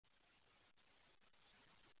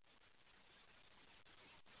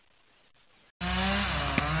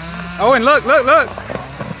Oh, and look, look, look.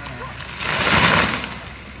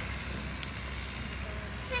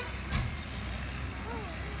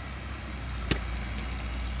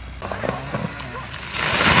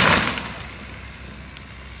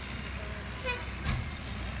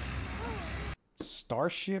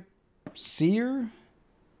 Starship Seer.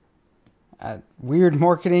 Weird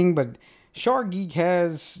marketing, but Shargeek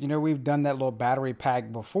has, you know, we've done that little battery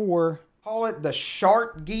pack before. Call it the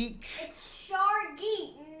Shargeek. It's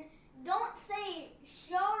Shargeek. Don't say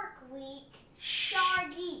Shark Week.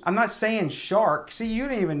 Shargeek. I'm not saying shark. See, you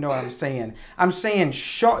don't even know what I'm saying. I'm saying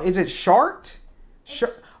shark. Is it sharked?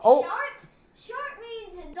 Oh. Shark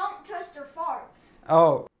means don't trust your farts.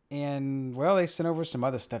 Oh, and well, they sent over some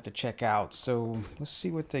other stuff to check out. So let's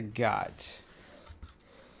see what they got.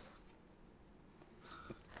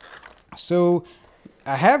 So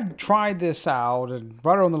I have tried this out and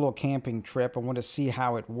brought it on the little camping trip. I wanted to see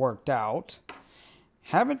how it worked out.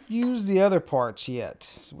 Haven't used the other parts yet.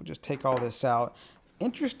 So we'll just take all this out.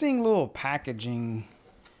 Interesting little packaging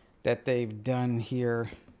that they've done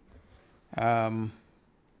here.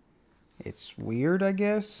 It's weird, I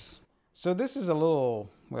guess. So this is a little,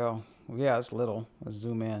 well, yeah, it's little. Let's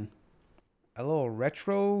zoom in. A little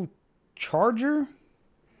retro charger.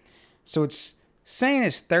 So it's saying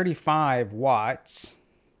it's 35 watts,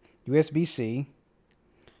 USB-C.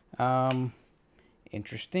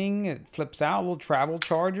 Interesting. It flips out, a little travel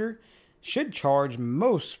charger. Should charge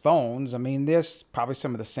most phones. I mean, this, probably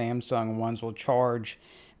some of the Samsung ones will charge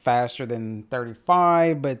faster than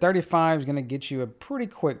 35, but 35 is going to get you a pretty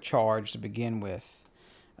quick charge to begin with.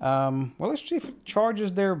 Well, let's see if it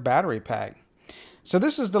charges their battery pack. So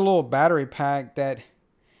this is the little battery pack that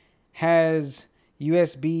has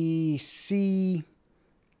USB-C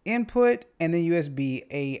input and then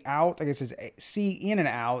USB-A out. I guess it's C in and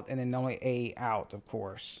out, and then only A out, of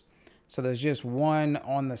course. So there's just one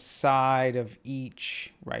on the side of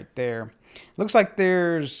each right there. Looks like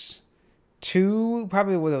there's two,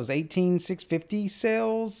 probably with those 18650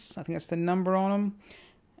 cells. I think that's the number on them.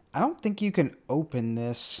 I don't think you can open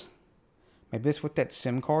this. Maybe that's what that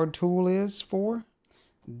SIM card tool is for.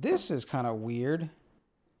 This is kind of weird.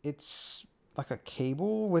 It's like a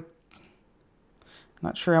cable with...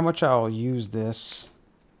 Not sure how much I'll use this.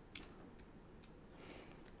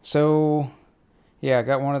 So, yeah, I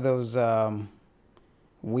got one of those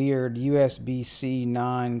weird USB-C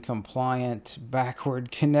non-compliant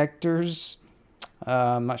backward connectors.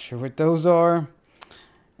 I'm not sure what those are.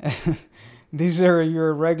 These are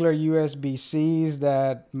your regular USB-Cs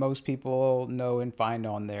that most people know and find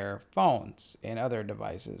on their phones and other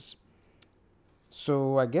devices.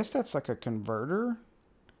 So I guess that's like a converter.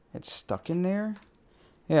 It's stuck in there.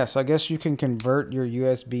 Yeah, so I guess you can convert your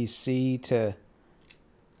USB-C to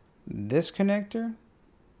this connector.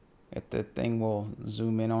 If the thing will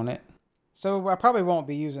zoom in on it. So I probably won't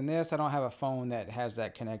be using this. I don't have a phone that has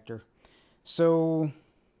that connector. So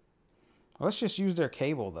let's just use their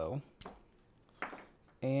cable though.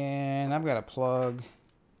 And I've got a plug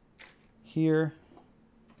here.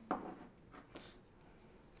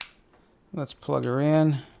 Let's plug her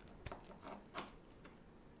in.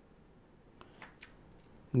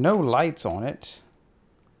 No lights on it,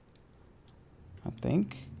 I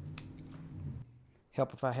think.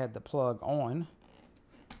 Help if I had the plug on.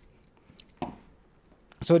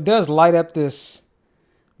 So it does light up this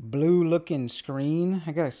blue looking screen.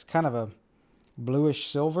 I guess kind of a bluish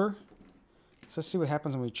silver. So let's see what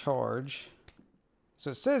happens when we charge.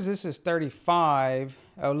 So it says this is 35.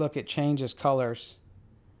 Oh, look, it changes colors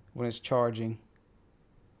when it's charging.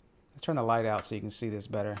 Let's turn the light out so you can see this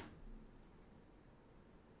better.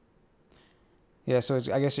 Yeah, so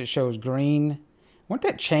I guess it shows green. I wonder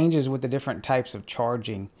if that changes with the different types of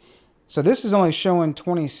charging. So this is only showing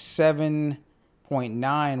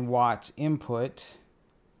 27.9 watts input.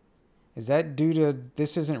 Is that due to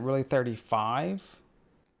this isn't really 35?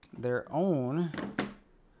 Their own.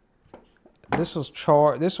 This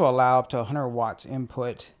will allow up to 100 watts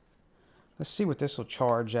input. Let's see what this will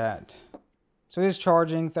charge at. So it is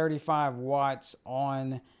charging 35 watts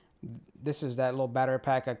on. This is that little battery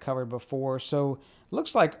pack I covered before. So it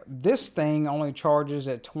looks like this thing only charges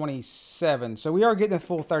at 27. So we are getting the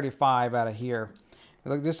full 35 out of here.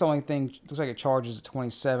 Look, this only thing looks like it charges at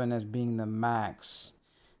 27 as being the max.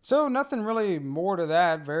 So nothing really more to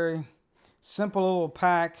that. Very simple little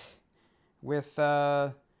pack with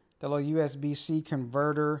the little USB-C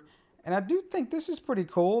converter. And I do think this is pretty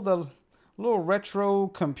cool. The little retro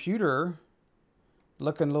computer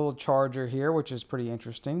looking little charger here, which is pretty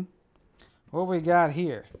interesting. What we got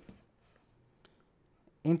here?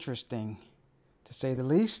 Interesting, to say the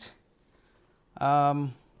least.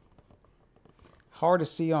 hard to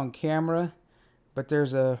see on camera, but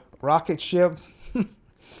there's a rocket ship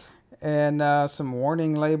and some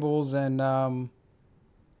warning labels, and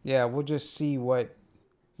yeah, we'll just see what.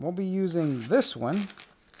 We'll be using this one.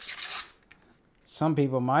 Some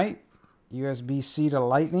people might. USB-C to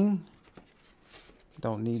Lightning.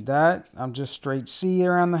 Don't need that. I'm just straight C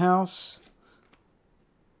around the house.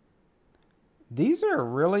 These are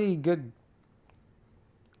really good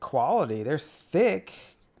quality. They're thick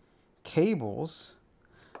cables.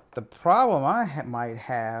 The problem I might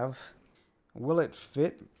have, will it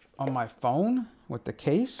fit on my phone with the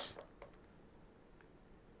case?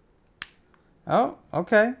 Oh,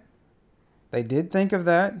 okay. They did think of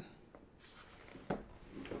that.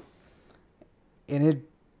 And it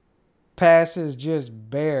passes just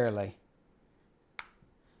barely.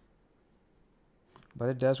 But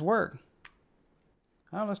it does work.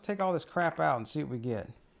 Now let's take all this crap out and see what we get.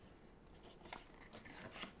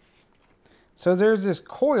 So there's this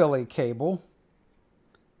coily cable.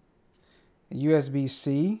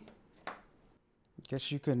 USB-C.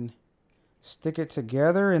 Guess you can stick it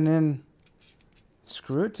together and then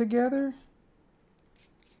screw it together.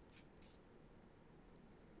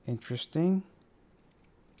 Interesting.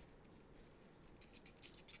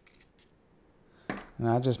 And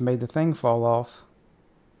I just made the thing fall off.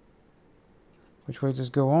 Which way does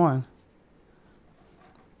it go on?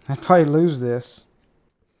 I'd probably lose this.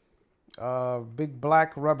 Big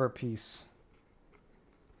black rubber piece.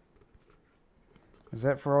 Is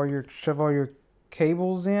that for all your, shove all your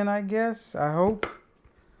cables in, I guess? I hope.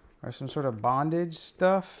 Or some sort of bondage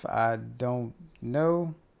stuff. I don't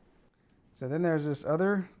know. So then there's this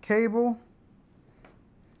other cable.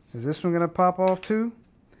 Is this one going to pop off too?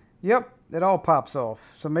 Yep, it all pops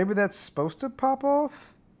off. So maybe that's supposed to pop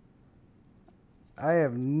off? I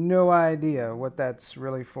have no idea what that's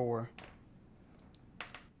really for.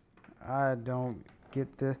 I don't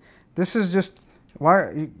get the... This is just...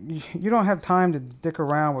 Why you don't have time to dick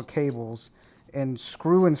around with cables and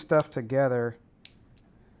screwing stuff together.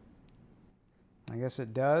 I guess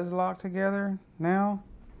it does lock together now.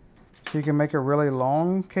 So you can make a really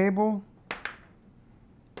long cable.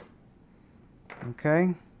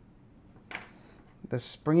 Okay. The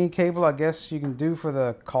springy cable, I guess you can do for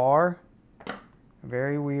the car.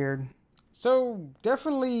 Very weird. So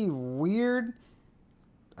definitely weird.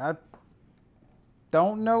 I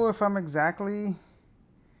don't know if I'm exactly...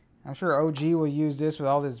 I'm sure OG will use this with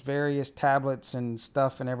all these various tablets and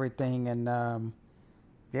stuff and everything. And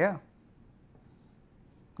yeah.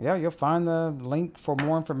 Yeah, you'll find the link for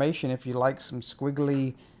more information if you like some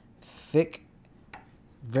squiggly, thick,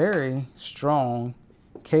 very strong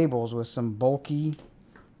cables with some bulky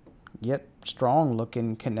yet strong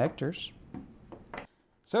looking connectors.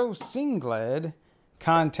 So Sengled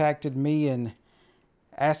contacted me and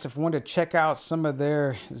asked if I wanted to check out some of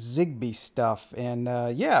their Zigbee stuff. And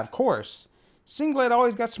yeah, of course. Sengled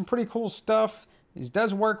always got some pretty cool stuff. He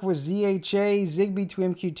does work with ZHA, Zigbee to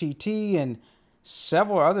MQTT, and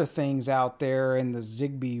several other things out there in the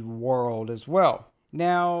Zigbee world as well.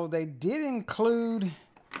 Now, they did include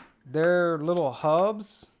their little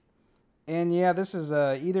hubs. And yeah, this is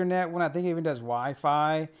a Ethernet one. I think it even does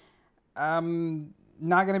Wi-Fi. I'm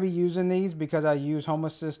not going to be using these because I use Home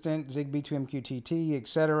Assistant, Zigbee to MQTT,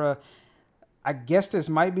 etc. I guess this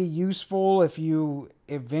might be useful if you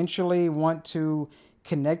eventually want to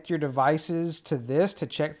connect your devices to this to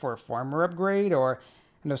check for a firmware upgrade, or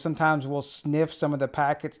you know, sometimes we'll sniff some of the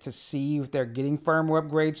packets to see if they're getting firmware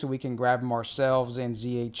upgrades so we can grab them ourselves in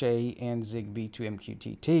ZHA and Zigbee to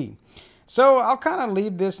MQTT. So I'll kind of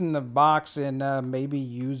leave this in the box and maybe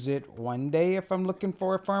use it one day if I'm looking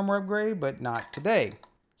for a firmware upgrade, but not today.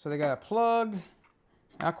 So they got a plug.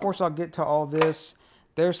 Now, of course, I'll get to all this.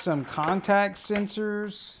 There's some contact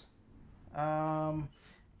sensors.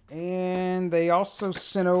 And they also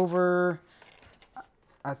sent over,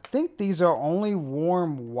 I think these are only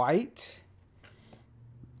warm white.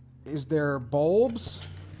 Is their bulbs.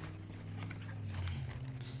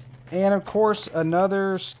 And of course,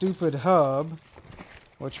 another stupid hub,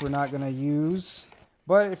 which we're not going to use.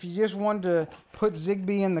 But if you just wanted to put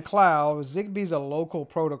Zigbee in the cloud, Zigbee's a local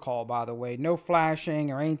protocol, by the way. No flashing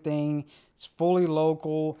or anything. It's fully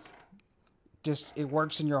local. Just it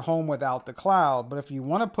works in your home without the cloud. But if you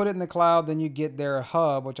want to put it in the cloud, then you get their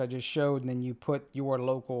hub, which I just showed, and then you put your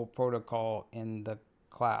local protocol in the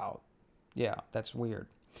cloud. Yeah, that's weird.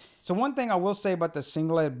 So one thing I will say about the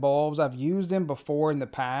Sengled bulbs, I've used them before in the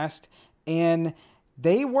past, and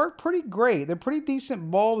they work pretty great. They're pretty decent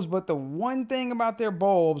bulbs, but the one thing about their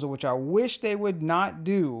bulbs, which I wish they would not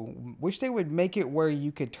do, wish they would make it where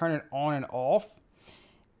you could turn it on and off,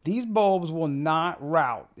 these bulbs will not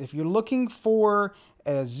route. If you're looking for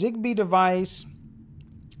a Zigbee device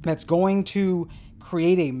that's going to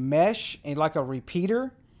create a mesh and like a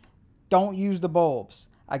repeater, don't use the bulbs.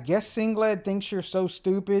 I guess Sengled thinks you're so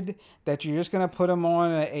stupid that you're just going to put them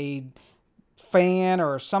on a fan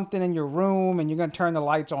or something in your room and you're going to turn the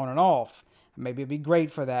lights on and off. Maybe it'd be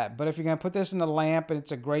great for that. But if you're going to put this in the lamp and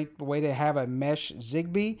it's a great way to have a mesh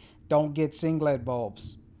Zigbee, don't get Sengled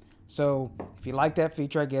bulbs. So if you like that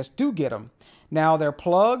feature, I guess, do get them. Now, they're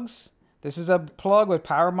plugs. This is a plug with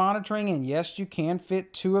power monitoring, and yes, you can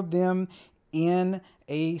fit 2 of them in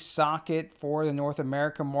a socket for the North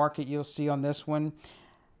American market. You'll see on this one.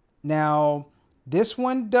 Now, this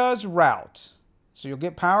one does route. So you'll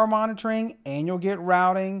get power monitoring and you'll get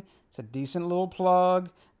routing. It's a decent little plug.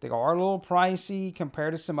 They are a little pricey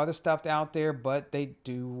compared to some other stuff out there, but they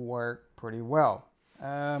do work pretty well.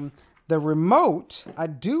 The remote, I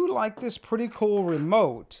do like this pretty cool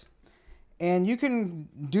remote. And you can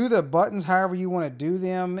do the buttons however you want to do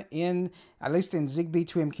them. At least in Zigbee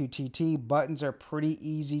to MQTT, buttons are pretty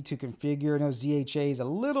easy to configure. I know ZHA is a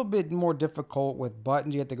little bit more difficult with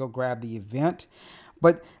buttons. You have to go grab the event.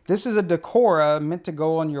 But this is a Decora meant to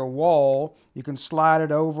go on your wall. You can slide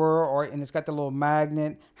it over, and it's got the little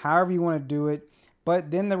magnet, however you want to do it. But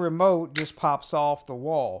then the remote just pops off the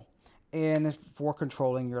wall. And for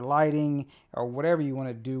controlling your lighting or whatever you want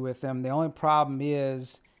to do with them. The only problem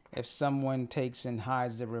is if someone takes and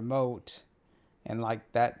hides the remote, and like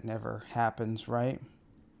that never happens, right?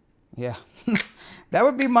 Yeah. That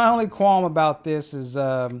would be my only qualm about this is,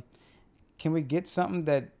 can we get something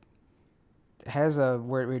that has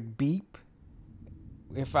where it would beep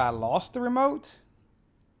if I lost the remote?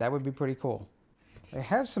 That would be pretty cool. They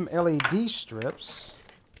have some LED strips.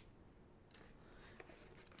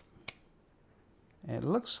 It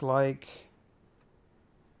looks like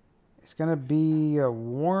it's gonna be a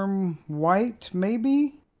warm white,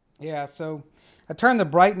 maybe. Yeah, so I turned the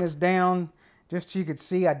brightness down just so you could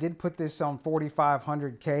see. I did put this on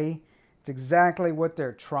 4500K. It's exactly what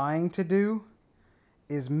they're trying to do,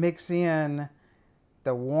 is mix in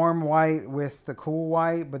the warm white with the cool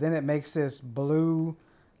white, but then it makes this blue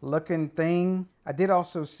looking thing. I did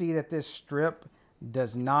also see that this strip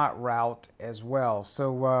does not route as well.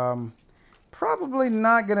 So probably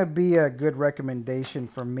not going to be a good recommendation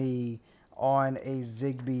for me on a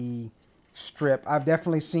Zigbee strip. I've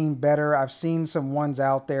definitely seen better. I've seen some ones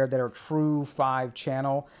out there that are true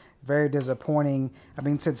 5-channel. Very disappointing. I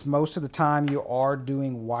mean, since most of the time you are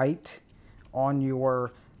doing white on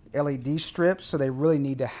your LED strips, so they really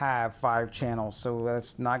need to have 5 channels. So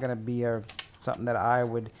that's not going to be something that I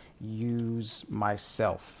would use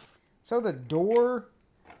myself. So the door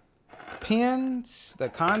pins, the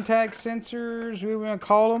contact sensors, we want to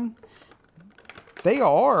call them, they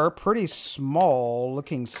are pretty small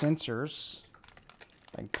looking sensors.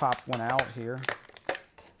 I can pop one out here.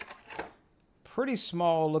 Pretty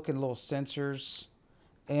small looking little sensors.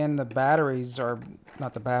 And the batteries are,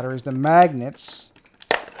 not the batteries, the magnets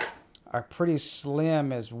are pretty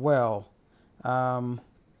slim as well. What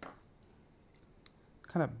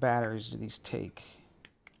kind of batteries do these take?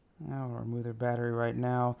 I'll remove their battery right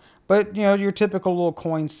now. But, you know, your typical little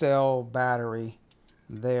coin cell battery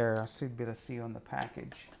there. I should be able to see on the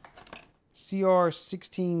package.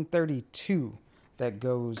 CR1632 that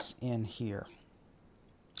goes in here.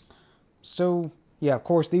 So, yeah, of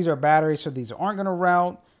course, these are batteries, so these aren't going to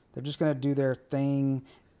route. They're just going to do their thing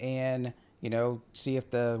and, you know, see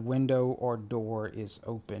if the window or door is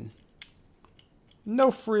open.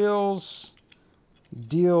 No frills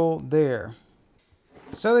deal there.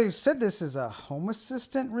 So they said this is a Home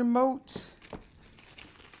Assistant remote.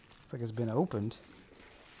 Looks like it's been opened.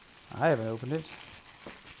 I haven't opened it.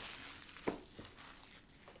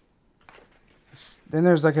 Then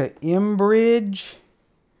there's like an M-bridge.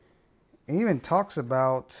 It even talks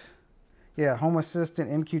about, yeah, Home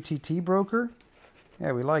Assistant MQTT broker.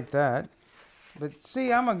 Yeah, we like that. But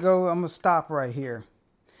see, I'm gonna stop right here.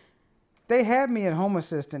 They had me at Home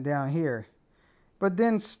Assistant down here. But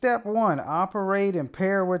then step 1, operate and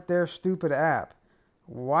pair with their stupid app.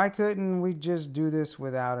 Why couldn't we just do this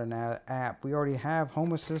without an app? We already have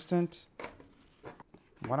Home Assistant.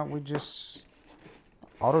 Why don't we just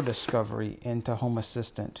auto discovery into Home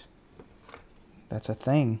Assistant? That's a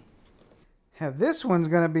thing. Now this one's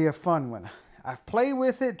going to be a fun one. I've played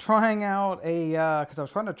with it trying out because I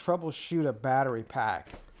was trying to troubleshoot a battery pack.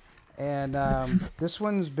 And this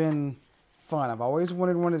one's been fun. I've always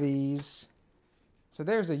wanted one of these. So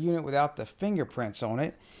there's a unit without the fingerprints on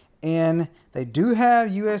it. And they do have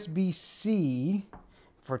USB-C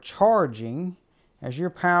for charging as your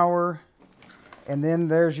power. And then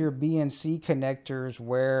there's your BNC connectors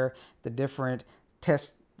where the different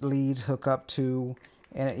test leads hook up to.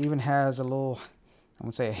 And it even has a little, I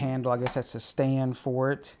won't say a handle, I guess that's a stand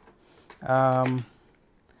for it.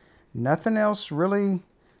 Nothing else really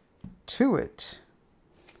to it.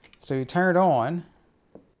 So you turn it on.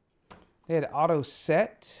 They had auto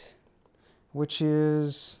set, which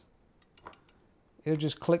is, it'll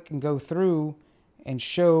just click and go through and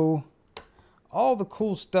show all the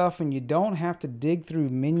cool stuff, and you don't have to dig through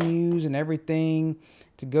menus and everything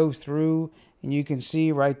to go through. And you can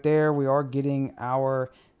see right there we are getting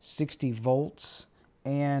our 60 volts,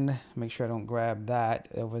 and make sure I don't grab that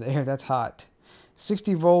over there, that's hot.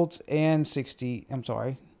 60 volts and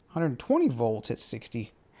 120 volts at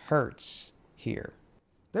 60 hertz here.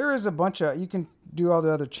 There is a bunch of, you can do all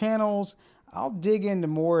the other channels. I'll dig into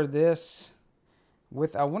more of this.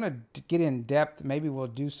 I want to get in depth. Maybe we'll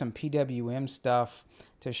do some PWM stuff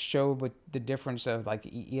to show what the difference of like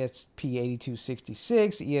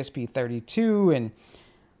ESP8266, ESP32, and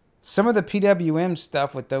some of the PWM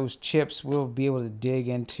stuff with those chips we'll be able to dig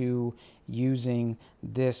into using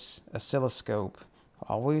this oscilloscope.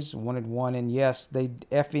 I always wanted one, and yes, they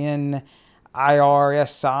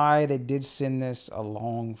FNIRSI, they did send this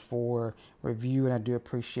along for review, and I do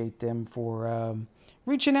appreciate them for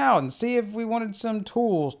reaching out and see if we wanted some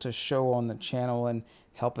tools to show on the channel and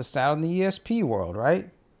help us out in the ESP world, right?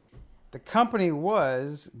 The company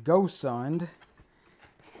was GoSund,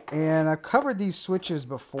 and I've covered these switches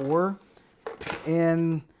before,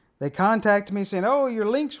 and they contacted me saying, oh, your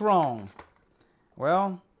link's wrong.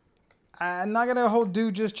 Well, I'm not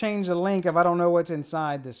gonna just change the link if I don't know what's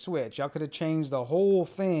inside the switch. Y'all could have changed the whole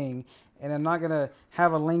thing, and I'm not gonna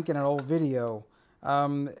have a link in an old video.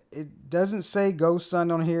 It doesn't say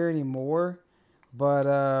GoSund on here anymore, but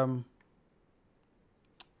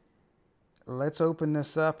let's open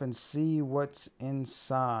this up and see what's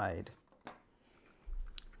inside.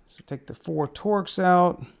 So take the 4 Torx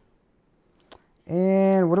out,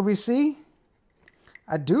 and what do we see?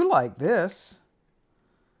 I do like this.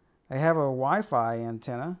 They have a Wi-Fi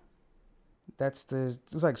antenna. It's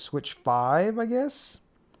like switch 5, I guess.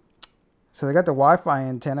 So they got the Wi-Fi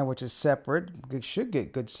antenna, which is separate. You should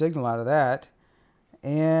get good signal out of that.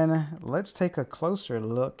 And let's take a closer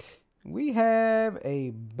look. We have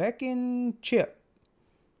a Beken chip.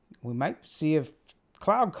 We might see if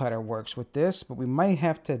Cloud Cutter works with this, but we might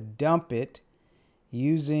have to dump it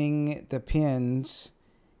using the pins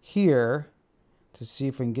here to see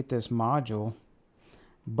if we can get this module.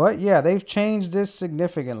 But yeah, they've changed this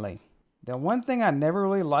significantly. The one thing I never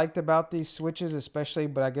really liked about these switches, especially,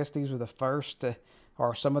 but I guess these were the first,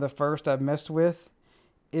 or some of the first I've messed with,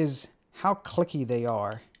 is how clicky they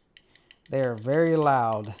are. They are very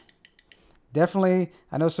loud. Definitely,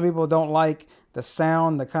 I know some people don't like the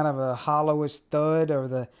sound, the kind of a hollowest thud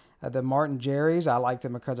of the Martin Jerry's. I like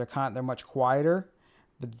them because they're much quieter.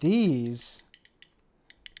 But these,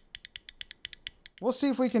 we'll see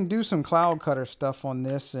if we can do some Cloud Cutter stuff on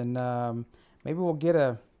this, and maybe we'll get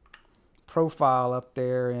a profile up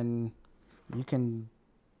there and you can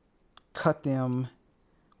cut them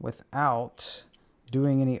without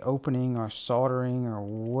doing any opening or soldering or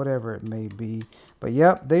whatever it may be. But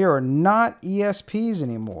yep, they are not ESPs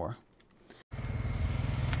anymore.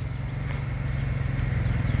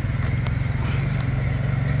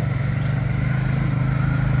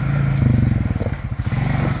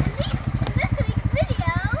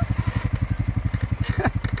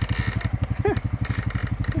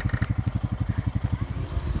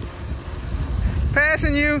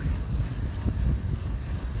 Passing you.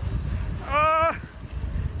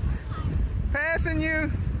 Passing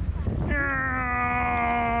you.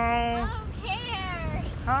 I don't care.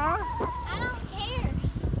 Huh? I don't care.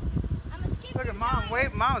 I'm a skipper. Look at Mom.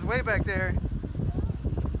 Mom's way back there.